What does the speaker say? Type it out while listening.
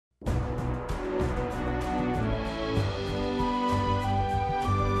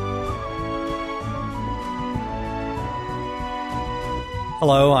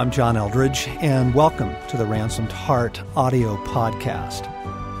Hello, I'm John Eldridge, and welcome to the Ransomed Heart audio podcast.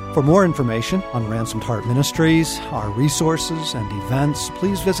 For more information on Ransomed Heart Ministries, our resources and events,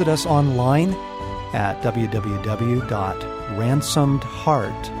 please visit us online at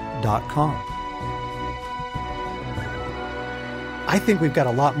www.ransomedheart.com. I think we've got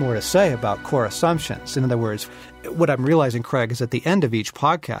a lot more to say about core assumptions. In other words, what I'm realizing, Craig, is at the end of each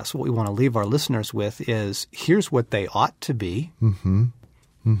podcast, what we want to leave our listeners with is, here's what they ought to be. Mm-hmm.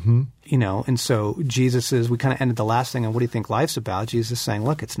 Mm-hmm. You know, and so Jesus is, we kind of ended the last thing on what do you think life's about? Jesus is saying,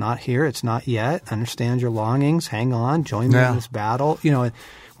 look, it's not here, it's not yet. Understand your longings, hang on, join me in this battle. You know,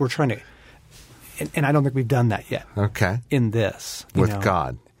 we're trying to, and I don't think we've done that yet. Okay. In this. With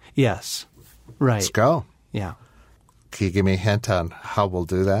God. Yes. Right. Let's go. Yeah. Can you give me a hint on how we'll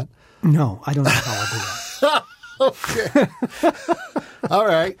do that? No, I don't know how I'll do that. Okay. All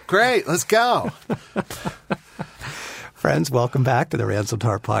right. Great. Let's go. Friends, welcome back to the Ransomed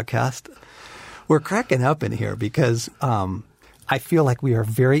Heart podcast. We're cracking up in here because I feel like we are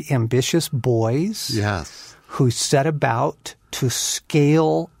very ambitious boys. Yes. Who set about to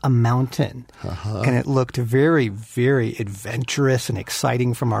scale a mountain. Uh-huh. And it looked very, very adventurous and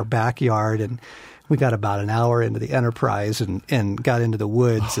exciting from our backyard. And we got about an hour into the enterprise and got into the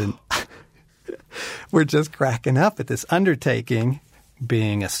woods. And we're just cracking up at this undertaking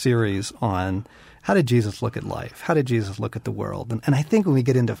being a series on how did Jesus look at life? How did Jesus look at the world? And I think when we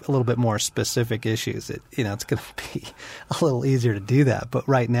get into a little bit more specific issues, it's going to be a little easier to do that. But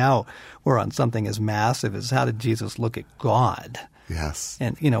right now, we're on something as massive as how did Jesus look at God? Yes.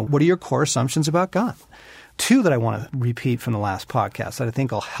 And, what are your core assumptions about God? Two that I want to repeat from the last podcast that I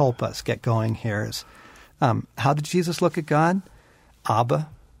think will help us get going here is, how did Jesus look at God? Abba.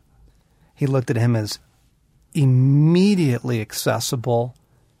 He looked at him as immediately accessible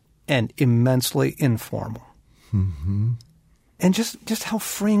and immensely informal. Mm-hmm. And just how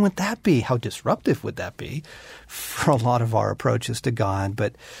freeing would that be? How disruptive would that be for a lot of our approaches to God?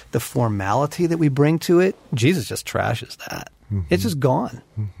 But the formality that we bring to it, Jesus just trashes that. Mm-hmm. It's just gone.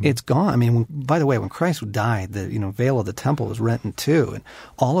 Mm-hmm. It's gone. I mean, by the way, when Christ died, the veil of the temple was rent in two, and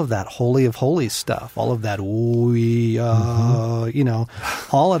all of that Holy of Holies stuff, all of that, all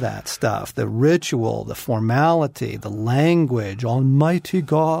of that stuff, the ritual, the formality, the language, Almighty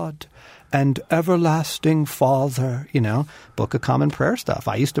God and everlasting Father, Book of Common Prayer stuff.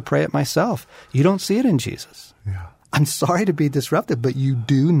 I used to pray it myself. You don't see it in Jesus. Yeah. I'm sorry to be disruptive, but you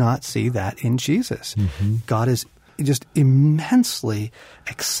do not see that in Jesus. Mm-hmm. God is just immensely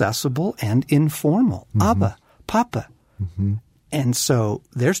accessible and informal. Mm-hmm. Abba, Papa. Mm-hmm. And so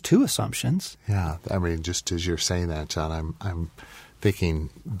there's two assumptions. Yeah. I mean, just as you're saying that, John, I'm thinking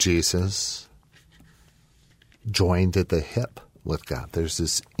Jesus joined at the hip with God. There's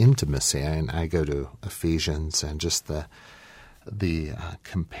this intimacy, and I go to Ephesians and just the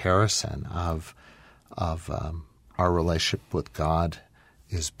comparison of our relationship with God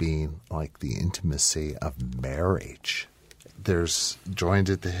is being like the intimacy of marriage. There's joined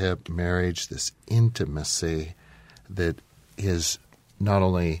at the hip marriage, this intimacy that is not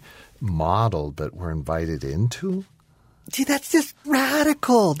only modeled, but we're invited into. Gee, that's just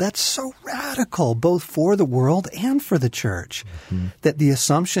radical. That's so radical, both for the world and for the church. Mm-hmm. That the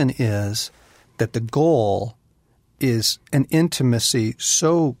assumption is that the goal is an intimacy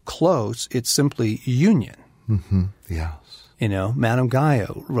so close, it's simply union. Mm-hmm. Yes. Madame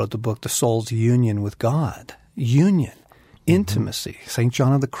Gaio wrote the book, The Soul's Union with God. Union, intimacy, St.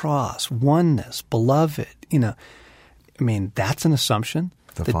 John of the Cross, oneness, beloved. That's an assumption.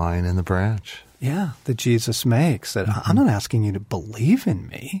 The vine and the branch. Yeah, that Jesus makes. That I'm not asking you to believe in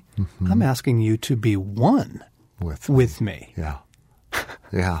me. Mm-hmm. I'm asking you to be one with me. Yeah.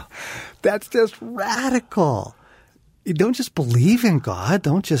 Yeah. That's just radical. You don't just believe in God.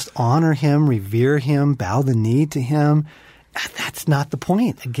 Don't just honor him, revere him, bow the knee to him. That's not the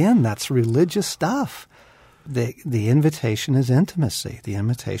point. Again, that's religious stuff. The invitation is intimacy. The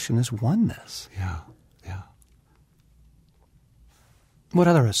invitation is oneness. Yeah, yeah. What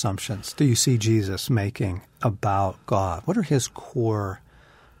other assumptions do you see Jesus making about God? What are his core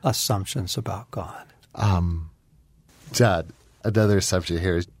assumptions about God? John, another assumption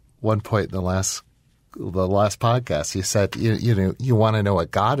here is one point in the last podcast, you said, you want to know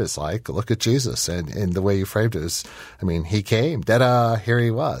what God is like, look at Jesus. And the way you framed it is, he came, here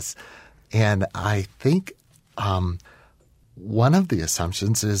he was. And I think one of the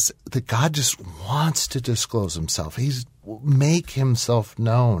assumptions is that God just wants to disclose himself. Make himself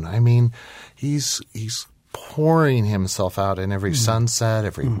known. He's pouring himself out in every sunset,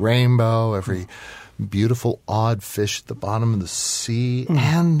 every rainbow, every beautiful odd fish at the bottom of the sea,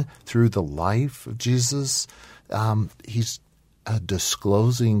 and through the life of Jesus, he's a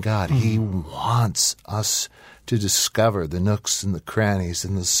disclosing God. He wants us to discover the nooks and the crannies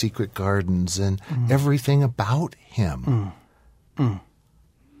and the secret gardens and everything about him.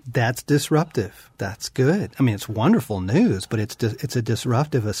 That's disruptive. That's good. I mean, it's wonderful news, but it's a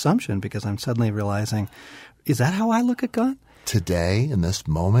disruptive assumption because I'm suddenly realizing, is that how I look at God? Today, in this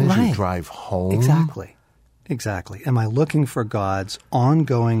moment, as you drive home. Exactly. Am I looking for God's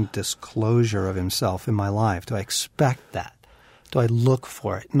ongoing disclosure of himself in my life? Do I expect that? Do I look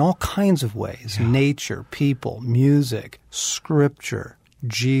for it in all kinds of ways? Yeah. Nature, people, music, scripture,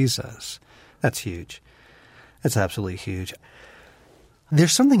 Jesus. That's huge. That's absolutely huge.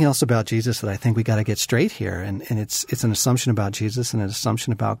 There's something else about Jesus that I think we got to get straight here, and it's an assumption about Jesus and an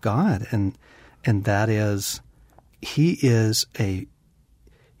assumption about God, and that is he is a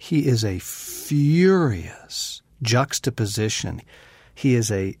furious juxtaposition. He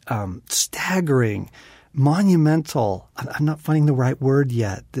is a staggering, monumental, I'm not finding the right word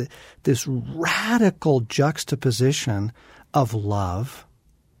yet, this radical juxtaposition of love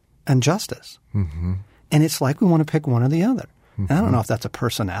and justice. And it's like we want to pick one or the other. And I don't know if that's a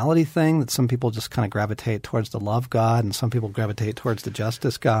personality thing, that some people just kind of gravitate towards the love God and some people gravitate towards the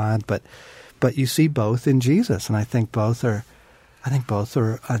justice God, but you see both in Jesus, and I think both are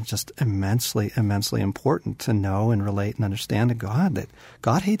just immensely, immensely important to know and relate and understand to God, that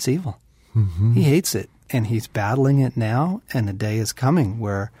God hates evil. He hates it, and he's battling it now, and the day is coming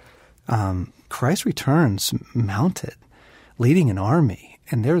where Christ returns mounted, leading an army,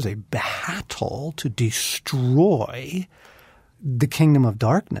 and there's a battle to destroy the kingdom of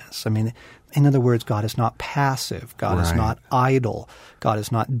darkness. I mean, in other words, God is not passive. God is not idle. God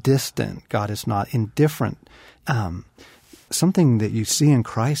is not distant. God is not indifferent. Something that you see in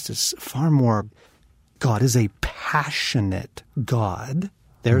Christ is far more, God is a passionate God.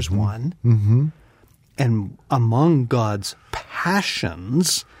 There's one. And among God's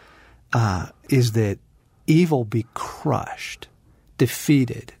passions is that evil be crushed,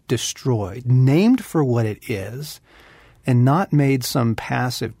 defeated, destroyed, named for what it is, and not made some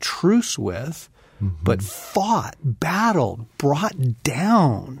passive truce with, but fought, battled, brought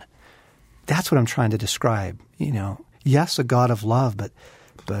down. That's what I'm trying to describe. You know, yes, a God of love, but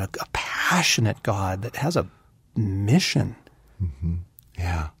a passionate God that has a mission.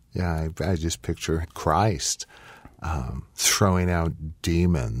 Yeah. I just picture Christ throwing out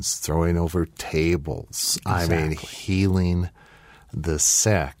demons, throwing over tables. Exactly. I mean, healing the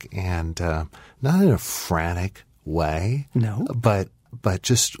sick, and not in a frantic way. No. But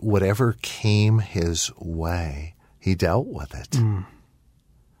just whatever came his way, he dealt with it.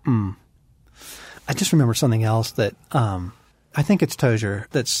 I just remember something else that I think it's Tozer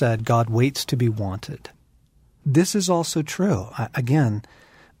that said, God waits to be wanted. This is also true. Again,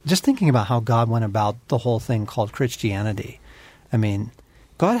 just thinking about how God went about the whole thing called Christianity. I mean,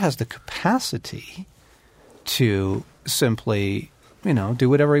 God has the capacity to simply, do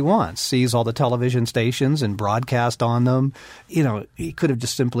whatever he wants, seize all the television stations and broadcast on them. He could have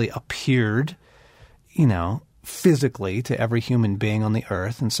just simply appeared, physically to every human being on the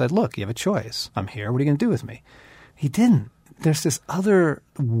earth and said, look, you have a choice. I'm here. What are you going to do with me? He didn't. There's this other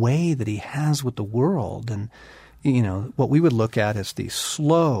way that he has with the world. And, what we would look at as the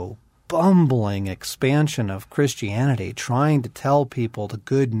slow, bumbling expansion of Christianity, trying to tell people the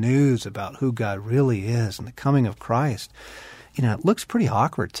good news about who God really is and the coming of Christ. It looks pretty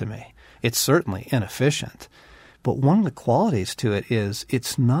awkward to me. It's certainly inefficient. But one of the qualities to it is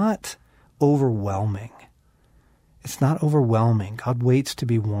it's not overwhelming. It's not overwhelming. God waits to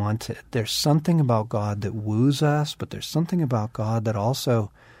be wanted. There's something about God that woos us, but there's something about God that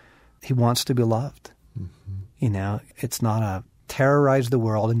also, he wants to be loved. It's not a terrorize the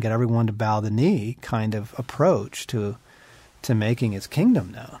world and get everyone to bow the knee kind of approach to making his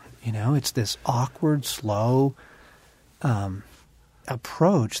kingdom known. It's this awkward, slow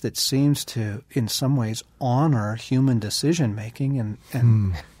approach that seems to, in some ways, honor human decision-making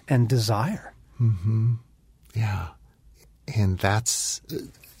and desire. Yeah. And that's,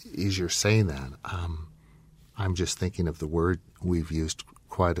 as you're saying that, I'm just thinking of the word we've used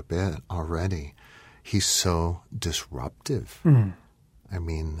quite a bit already. He's so disruptive. I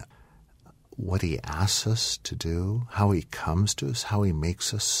mean, what he asks us to do, how he comes to us, how he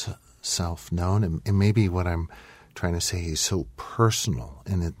makes us self-known, and maybe what I'm trying to say, he's so personal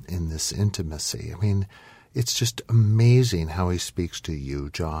in this intimacy. I mean, it's just amazing how he speaks to you,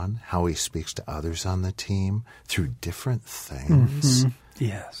 John, how he speaks to others on the team through different things.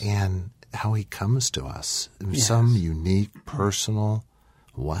 Yes. And how he comes to us in some unique, personal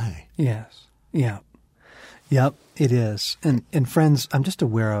way. Yes. Yeah. Yep, it is. And friends, I'm just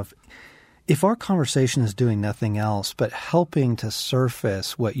aware of, if our conversation is doing nothing else but helping to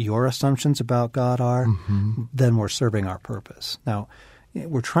surface what your assumptions about God are, then we're serving our purpose. Now,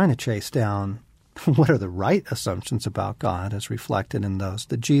 we're trying to chase down what are the right assumptions about God as reflected in those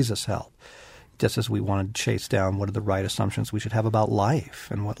that Jesus held, just as we wanted to chase down what are the right assumptions we should have about life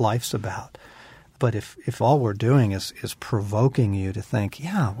and what life's about. But if all we're doing is provoking you to think,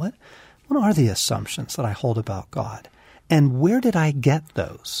 what are the assumptions that I hold about God? And where did I get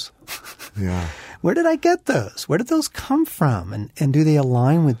those? Yeah. Where did I get those? Where did those come from? And do they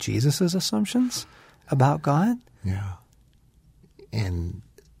align with Jesus' assumptions about God? Yeah. And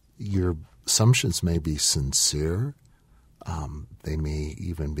your assumptions may be sincere. They may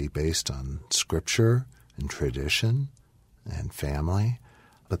even be based on Scripture and tradition and family.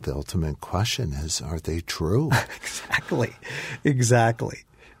 But the ultimate question is, are they true? Exactly.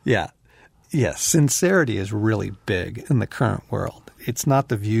 Yeah. Yes, sincerity is really big in the current world. It's not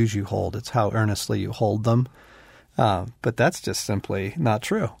the views you hold, it's how earnestly you hold them. But that's just simply not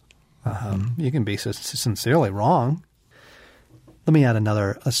true. You can be sincerely wrong. Let me add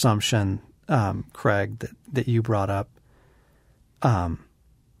another assumption, Craig, that you brought up.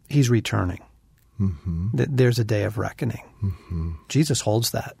 He's returning. That there's a day of reckoning. Jesus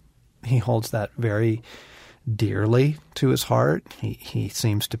holds that. He holds that very dearly to his heart. He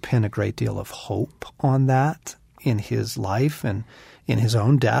seems to pin a great deal of hope on that in his life and in his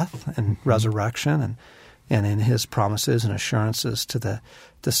own death and resurrection and in his promises and assurances to the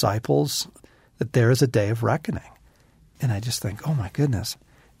disciples that there is a day of reckoning. And I just think, oh my goodness,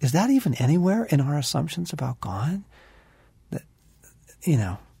 is that even anywhere in our assumptions about God? That,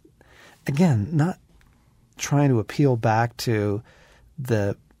 again, not trying to appeal back to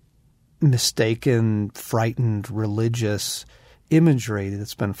the mistaken, frightened, religious imagery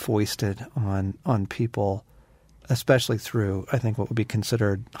that's been foisted on people, especially through, I think, what would be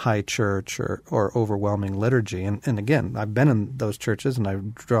considered high church or overwhelming liturgy. And again, I've been in those churches and I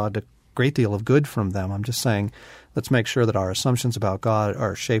draw a great deal of good from them. I'm just saying, let's make sure that our assumptions about God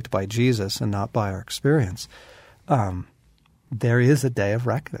are shaped by Jesus and not by our experience. There is a day of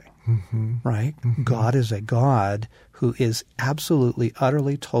reckoning, right? God is a God who is absolutely,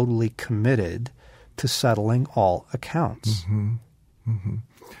 utterly, totally committed to settling all accounts. You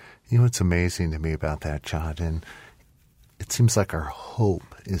know what's amazing to me about that, John? And it seems like our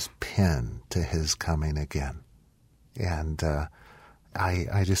hope is pinned to his coming again. And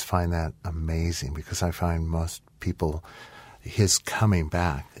I just find that amazing because I find most people, his coming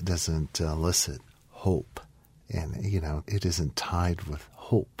back doesn't elicit hope. And, it isn't tied with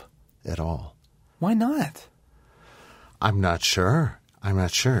hope at all. Why not? I'm not sure. I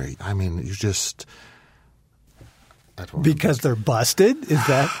mean, you just... Because they're busted? Is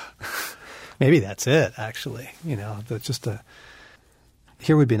that... Maybe that's it, actually. That's just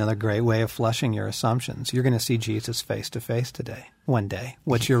Here would be another great way of fleshing your assumptions. You're going to see Jesus face to face today, one day.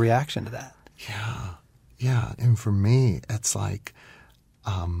 What's your reaction to that? Yeah. And for me, it's like...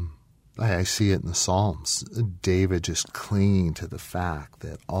 I see it in the Psalms. David just clinging to the fact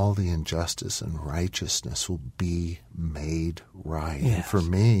that all the injustice and righteousness will be made right. Yes. And for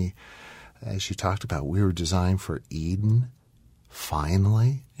me, as you talked about, we were designed for Eden,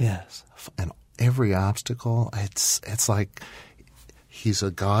 finally. Yes. And every obstacle, it's like he's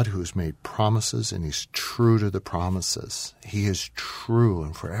a God who's made promises and he's true to the promises. He is true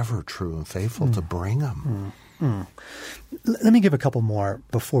and forever true and faithful to bring them. Let me give a couple more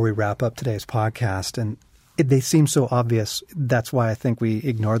before we wrap up today's podcast. And they seem so obvious. That's why I think we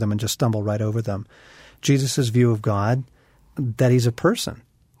ignore them and just stumble right over them. Jesus' view of God, that he's a person,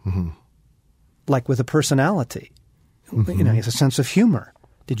 like with a personality. He has a sense of humor.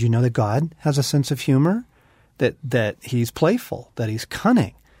 Did you know that God has a sense of humor? That he's playful, that he's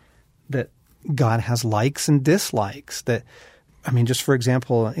cunning, that God has likes and dislikes. Just for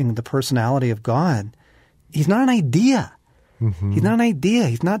example, in the personality of God, he's not an idea. He's not an idea.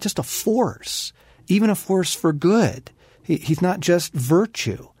 He's not just a force, even a force for good. He's not just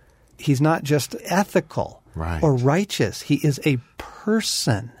virtue. He's not just ethical or righteous. He is a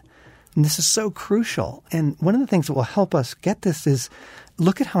person. And this is so crucial. And one of the things that will help us get this is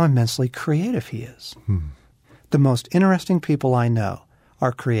look at how immensely creative he is. The most interesting people I know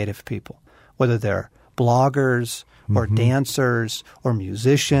are creative people, whether they're bloggers or dancers or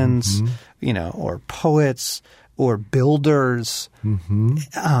musicians, or poets or builders.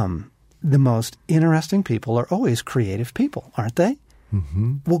 The most interesting people are always creative people, aren't they?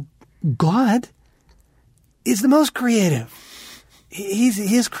 Well, God is the most creative.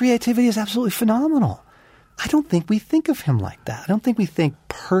 His creativity is absolutely phenomenal. I don't think we think of him like that. I don't think we think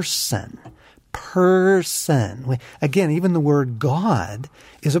person. Again, even the word God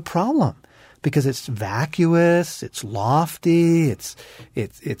is a problem. because it's vacuous, it's lofty, it's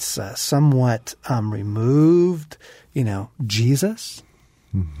somewhat removed. Jesus,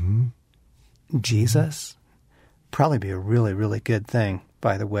 Jesus, probably be a really, really good thing,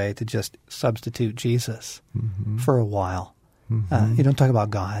 by the way, to just substitute Jesus for a while. You don't talk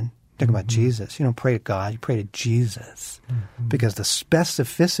about God. You talk about Jesus. You don't pray to God. You pray to Jesus. Because the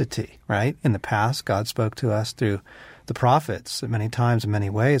specificity, right? In the past, God spoke to us through the prophets many times in many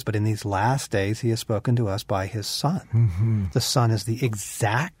ways, but in these last days, he has spoken to us by his Son. The Son is the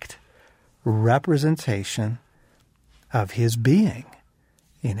exact representation of his being,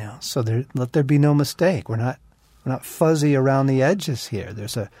 So let there be no mistake. We're not fuzzy around the edges here.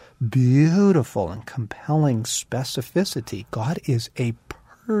 There's a beautiful and compelling specificity. God is a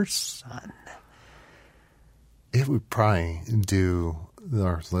person. It would probably do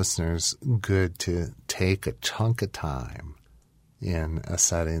our listeners good to take a chunk of time in a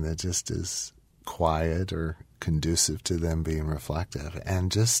setting that just is quiet or conducive to them being reflective,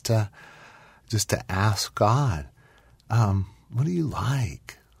 and just to ask God, what do you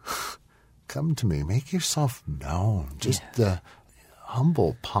like? Come to me. Make yourself known. Just the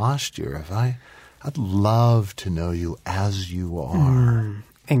humble posture of I'd love to know you as you are.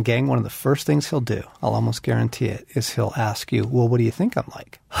 And gang, one of the first things he'll do, I'll almost guarantee it, is he'll ask you, well, what do you think I'm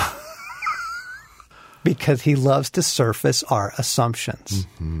like? Because he loves to surface our assumptions.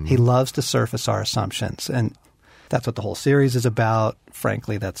 He loves to surface our assumptions. And that's what the whole series is about.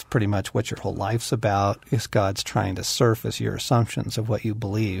 Frankly, that's pretty much what your whole life's about, is God's trying to surface your assumptions of what you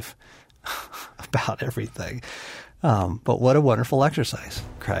believe about everything. But what a wonderful exercise,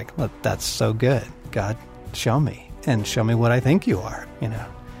 Craig. That's so good. God, show me, and show me what I think you are.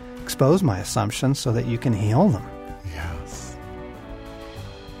 Expose my assumptions so that you can heal them. Yes.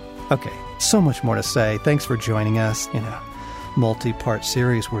 Okay, so much more to say. Thanks for joining us. Multi-part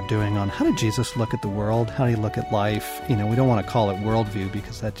series we're doing on how did Jesus look at the world? How did he look at life? We don't want to call it worldview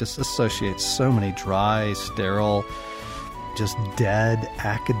because that just associates so many dry, sterile, just dead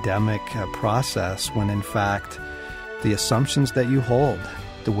academic process, when in fact the assumptions that you hold,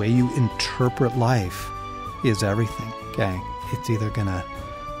 the way you interpret life is everything, gang. It's either going to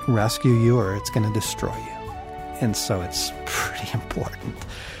rescue you or it's going to destroy you. And so it's pretty important.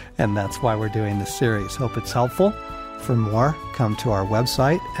 And that's why we're doing this series. Hope it's helpful. For more, come to our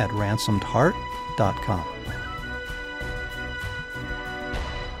website at ransomedheart.com.